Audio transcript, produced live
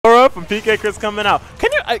from PkChris coming out.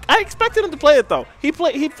 Can you? I expected him to play it though. He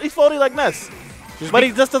floated like Ness, but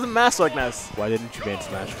he just doesn't master like Ness. Why didn't you ban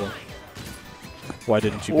Smashville? Why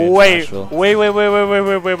didn't you ban Smashville?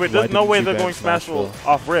 Wait. There's no way they're going Smashville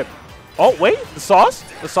off rip. Oh, wait. The sauce?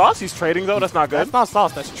 The sauce? He's trading, though? That's not good. That's not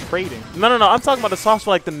sauce. That's trading. No. I'm talking about the sauce for,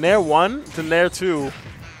 like, the Nair 1 to Nair 2.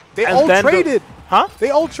 They all traded. Huh? They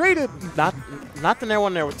all traded. Not the Nair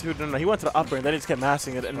 1, Nair 2. No. He went to the upper, and then he just kept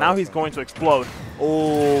mashing it, and now he's going to explode.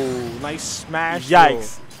 Oh, nice smash.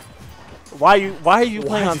 Yikes. Why are you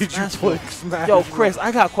playing on Smash? Yo, Chris,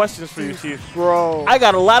 I got questions for you, Chief. Bro. I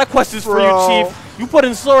got a lot of questions for you, Chief. You put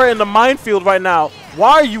in Sora in the minefield right now.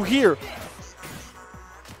 Why are you here?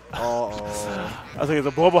 Uh-oh. I think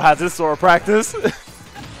the Bobo has his Sora practice.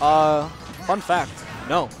 Fun fact.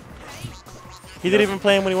 No. He didn't even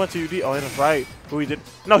play him when he went to UD. Oh, that's right. Who he did?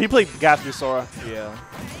 No, he played Gatsby Sora. Yeah.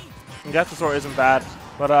 And Gatsby Sora isn't bad.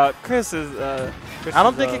 But Chris is. I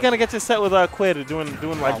don't think you're gonna get your set with Quid doing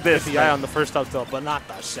like this. Yeah, on the first up tilt, but not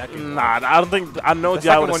the second. Nah, I don't think. I know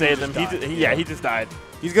Jai would have saved him. He just died.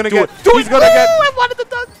 He's gonna get. He's gonna get. I wanted the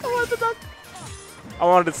dunk. I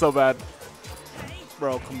wanted it so bad.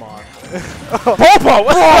 Bro, come on. Bobo!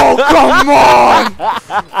 Oh, come on!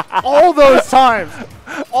 all those times,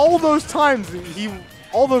 all those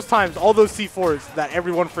C4s that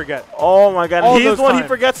everyone forget. Oh my God, he's the one he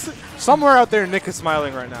forgets. Somewhere out there, Nick is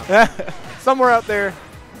smiling right now. Somewhere out there,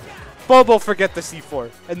 Bobo forget the C4,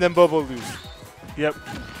 and then Bobo lose. Yep.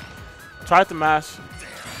 Tried to mash,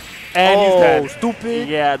 and he's dead. Stupid.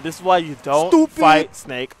 Yeah, this is why you don't fight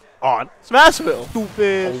Snake on Smashville.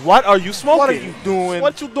 Stupid. What are you smoking? What are you doing?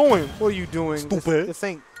 What you doing? What are you doing? Stupid. This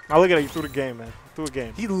ain't. Now look at it. You threw the game, man. Threw a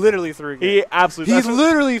game. He literally threw a game. He absolutely. He's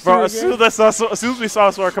literally threw a game. As soon as we saw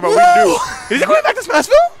Sora come out, we knew. Is he going back to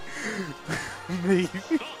Smashville? Maybe.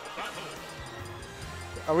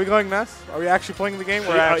 Are we going Ness? Are we actually playing the game?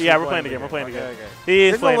 Yeah, we're playing the game. We're playing the game. Okay. He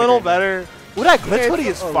is playing a little better. Well, that glitch hoodie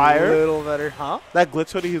is fire. A little better, huh? That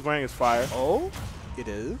glitch hoodie he's wearing is fire. Oh, it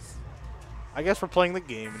is. I guess we're playing the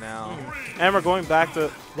game now. And we're going back to.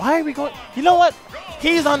 Why are we going? You know what?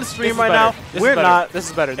 He's on the stream right now. We're not. This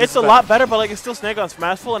is better. It's a lot better, but like it's still Snake on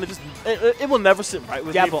Smashville, and it will never sit right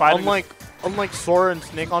with me. Yeah, but unlike Sora and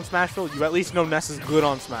Snake on Smashville, you at least know Ness is good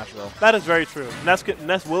on Smashville. That is very true.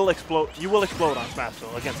 Ness will explode. You will explode on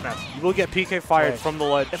Smashville against Ness. You will get PK fired from the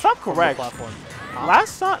ledge. If I'm correct,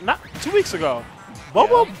 last time, not 2 weeks ago,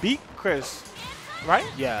 Bobo beat Chris. Right?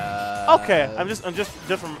 Yeah. Okay. I'm just wanted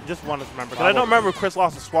to remember because I don't remember if Chris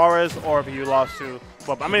lost to Suarez or if he lost to.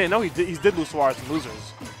 Well, I mean, I know he did lose Suarez to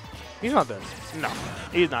losers. He's not dead. No,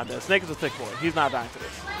 he's not dead. Snake is a thick boy. He's not dying to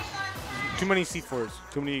this. Too many C4s.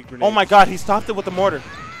 Too many grenades. Oh my God! He stopped it with the mortar.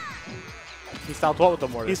 He stopped what with the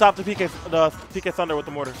mortar? He stopped the PK Thunder with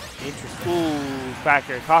the mortar. Interesting. Ooh, back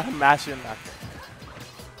here. Caught him mashing back here.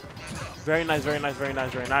 Very nice. Very nice. Very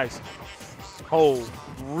nice. Very nice. Oh.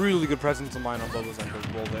 Really good presence of mind on Bobo's end of the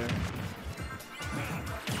ball there.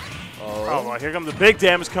 Oh, well, here comes the big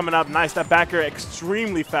damage coming up. Nice. That back air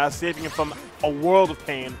extremely fast, saving him from a world of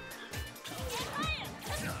pain.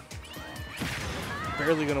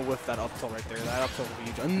 Barely going to whiff that up tilt right there. That up tilt will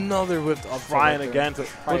be huge. Another whiffed up tilt. Trying again.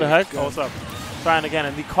 What the heck? Oh, what's up? Trying again.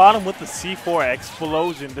 And he caught him with the C4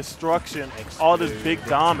 explosion, destruction, all this big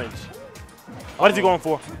damage. What is he going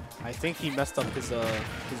for? I think he messed up his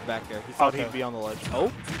back air. He thought he'd be on the ledge.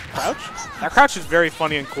 Oh, crouch? That crouch is very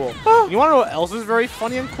funny and cool. You want to know what else is very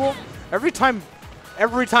funny and cool? Every time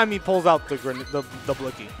he pulls out the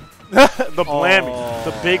blicky. The blammy.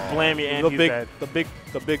 The big blammy and he's dead. The big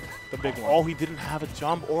one. Oh, he didn't have a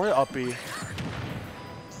jump or an uppy.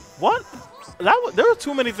 What? There were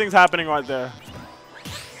too many things happening right there.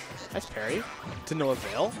 Nice parry. To no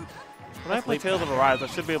avail. When I play Tales of Arise, I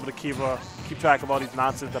should be able to keep track of all these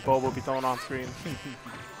nonsense that Bobo will be throwing on screen.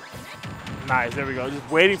 Nice, there we go. Just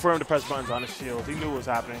waiting for him to press buttons on his shield. He knew what was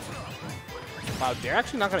happening. Wow, they're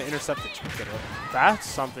actually not going to intercept the chip hitter. That's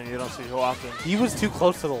something you don't see so often. He was too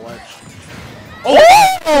close to the ledge. Oh!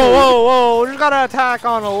 Whoa! Just got to attack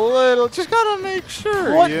on a little. Just got to make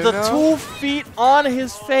sure. Put the 2 feet on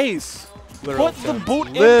his face. Put the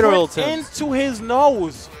boot into his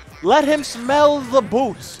nose. Let him smell the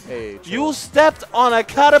boots. Hey, you stepped on a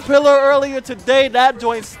caterpillar earlier today. That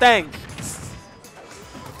joint stank.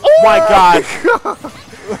 Oh my God.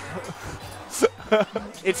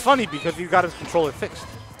 It's funny because he's got his controller fixed.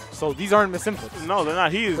 So these aren't misinputs. No, they're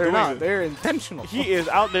not. They're not. They're intentional. He is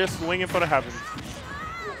out there swinging for the heavens.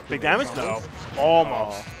 Big damage? No.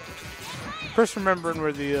 Almost. Chris remembering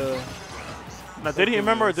where the... Now, did he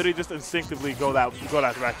remember or did he just instinctively go that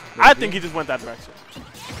direction? Maybe. I think he just went that direction.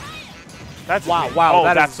 That's wow. Oh,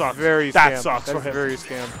 that is sucks. Very that scam. sucks That's for him. Very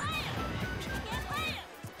scam.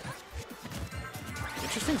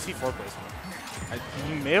 Interesting C4 placement.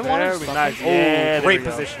 He may have wanted Very nice. Oh, Yeah, great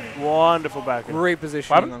positioning. Wonderful back end. Great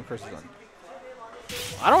positioning on Chris's end.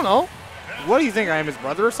 I don't know. What do you think? I am his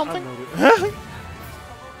brother or something?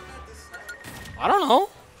 I don't know.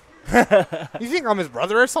 You think I'm his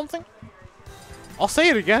brother or something? I'll say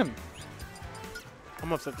it again.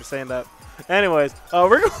 I'm upset for saying that. Anyways,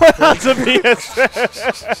 we're going on to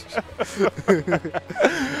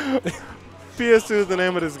PS2 is the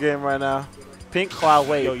name of this game right now. Pink Cloud.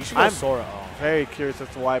 Wait, yo, you should go Sora. Oh. Very curious as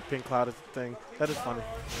to why Pink Cloud is the thing. That is funny.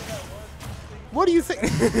 What do you think?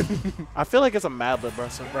 I feel like it's a Mad Lib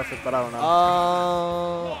reference, but I don't know.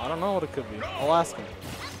 I don't know what it could be. I'll ask him.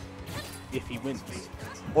 If he wins.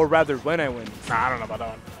 Or rather, when I win. Nah, I don't know about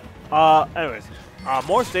that one. Anyways,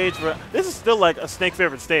 more stage. This is still like a Snake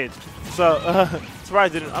favorite stage. So,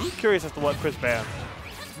 surprised didn't. I'm curious as to what Chris banned.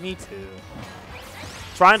 Me too.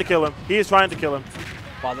 Trying to kill him. He is trying to kill him.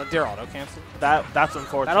 Wow, that dare auto cancel. That's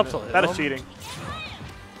unfortunate. That up tilt. That is cheating.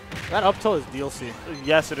 That up tilt is DLC.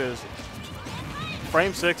 Yes, it is.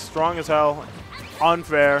 Frame 6, strong as hell.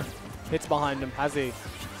 Unfair. Hits behind him. Has a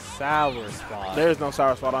sour spot. There is no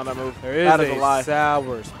sour spot on that move. There is that is a lie.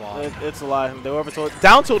 Sour spot. It's a lie. They over tilt.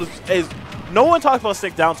 Down tilt is no one talks about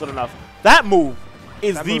stick down tilt enough. That move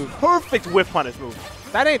is the perfect whiff punish move.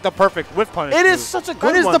 That ain't the perfect whiff punish. It is such a good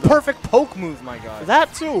one. That is the perfect poke move, my guy.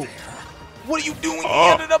 That too. What are you doing? He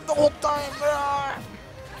ended up the whole time.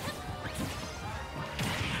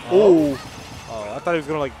 Oh. Oh, I thought he was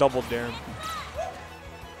gonna like double dare him.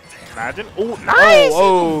 Imagine. Oh, nice.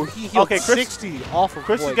 Oh, he healed okay, Chris, 60 off of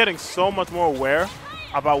Chris is getting so much more aware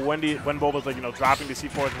about when Bobo's like, dropping the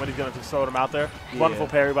C4s and when he's gonna just throw them out there. Yeah. Wonderful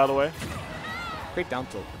parry, by the way. Great down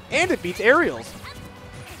tilt. And it beats aerials.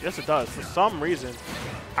 Yes, it does. For some reason.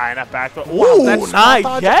 All right, that back throw. Ooh, that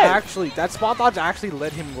spot dodge actually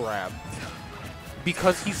let him grab.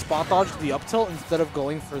 Because he spot dodged the up tilt instead of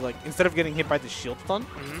going for instead of getting hit by the shield stun.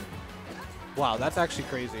 Wow, that's actually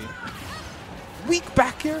crazy. Weak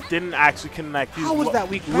back here? Didn't actually connect. How was that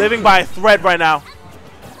weak back living by a thread right now.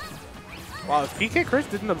 Wow, if PkChris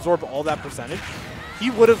didn't absorb all that percentage, he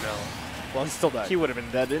would have. Well, he's still dead. He would have been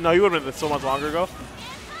dead. No, he would have been dead so much longer ago.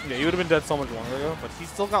 Yeah, he would have been dead so much longer ago, but he's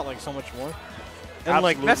still got so much more. And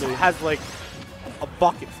Absolutely. Ness has a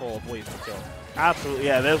bucket full of ways to kill. Absolutely,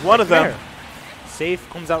 yeah. There's one of them. Safe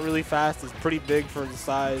comes out really fast. Is pretty big for the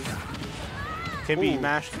size. Can be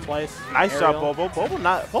mashed twice. Nice job, Bobo.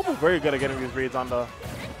 Bobo very good at getting these reads on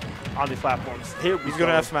these platforms. Here he's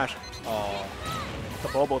gonna have smash. Oh, the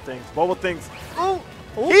Bobo things. Bobo things. Oh.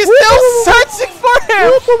 He's still searching for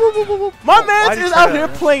him. My man is out here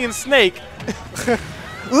playing Snake.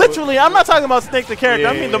 Literally, I'm not talking about Snake the character.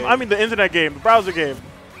 I mean the internet game, the browser game.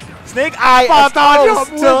 Snake spot dodge up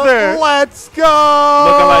tilt. Let's go.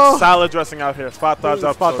 Looking like salad dressing out here. Spot dodge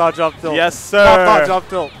up tilt. Spot dodge up tilt. Yes, sir. Spot dodge up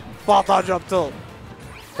tilt. Spot dodge up tilt.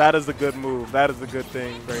 That is a good move. That is a good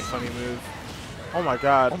thing. Very funny move. Oh my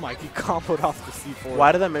god. Oh my, he comboed off the C4.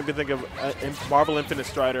 Why did that make me think of Marvel Infinite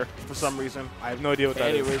Strider for some reason? I have no idea what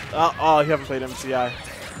that is. Oh, you haven't played MCI.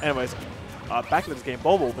 Anyways, back in this game,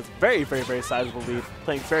 Bobo with very, very, very sizable lead.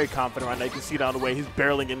 Playing very confident right now. You can see down the way he's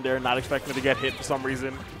barreling in there, not expecting to get hit for some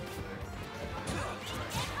reason.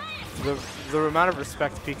 The amount of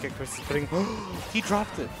respect PkChris is putting. He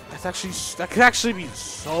dropped it. That could actually be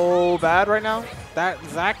so bad right now.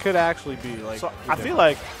 That could actually be like. So I feel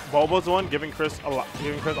like Bobo's the one giving Chris all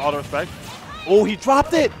the respect. Oh, he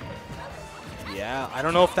dropped it. Yeah, I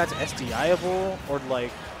don't know if that's SDI-able or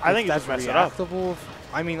I think that's reactable.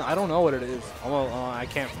 I mean, I don't know what it is. I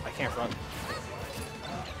can't run.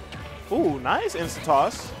 Ooh, nice instant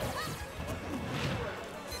toss.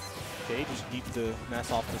 Okay, just eat the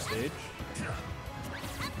Ness off the stage.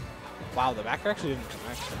 Wow, the backer actually didn't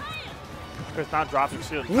connect. Chris not dropping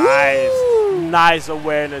shield. Nice. Nice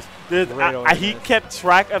awareness. He kept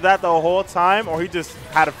track of that the whole time, or he just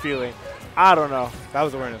had a feeling. I don't know. That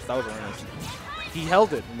was awareness. He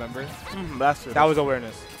held it, remember? That's true. That was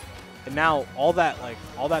awareness. And now all that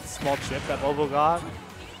small chip that Bobo got,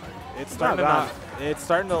 it's starting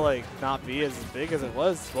to not be as big as it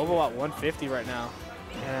was. Bobo at 150 right now.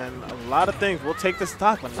 And a lot of things will take the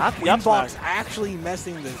stock, but not the inbox actually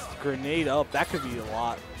messing this grenade up. That could be a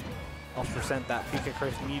lot of percent that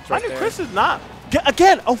PkChris needs right there. Chris is not.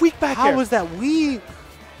 Again, a weak back here. How was that weak?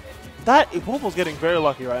 Bobo's getting very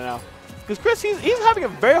lucky right now. Because Chris, he's having a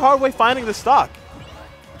very hard way finding the stock.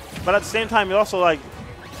 But at the same time, he's also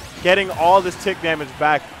getting all this tick damage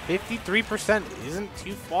back. 53% isn't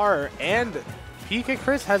too far. And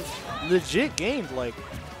PkChris has legit gained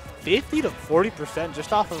 50 to 40%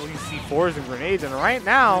 just off of these C4s and grenades. And right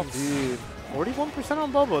now, dude, 41%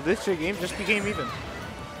 on Bobo. This game just became even.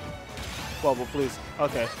 Bubble, please.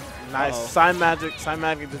 Okay. Nice. Sign Magic. Sign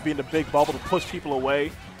Magic just being the big bubble to push people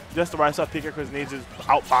away. Just the right stuff PkChris needs is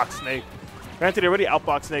outbox Snake. Granted, they already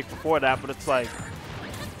outboxed Snake before that, but it's like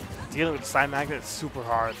dealing with the Sign Magnet is super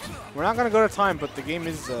hard. We're not going to go to time, but the game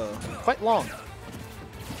is quite long.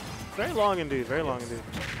 Very long indeed. Very long indeed.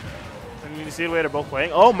 And you see the way they're both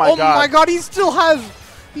playing? Oh my god. Oh my god, he still has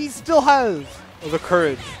the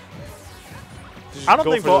courage. I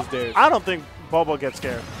don't think Bobo gets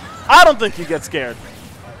scared. I don't think he gets scared.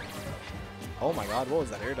 Oh my god, what was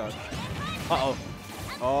that air dodge? Uh-oh.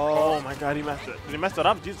 Oh my god, he messed it. He messed it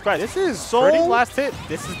up. Jesus Christ. This is so pretty last hit.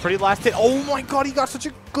 This is pretty last hit. Oh my god, he got such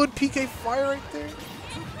a good PK fire right there.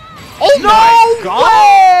 Oh my god!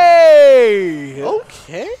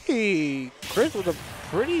 Okay. Chris with a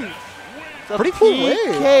pretty cool wave.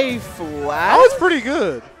 PK flat. That was pretty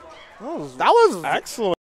good. That was excellent.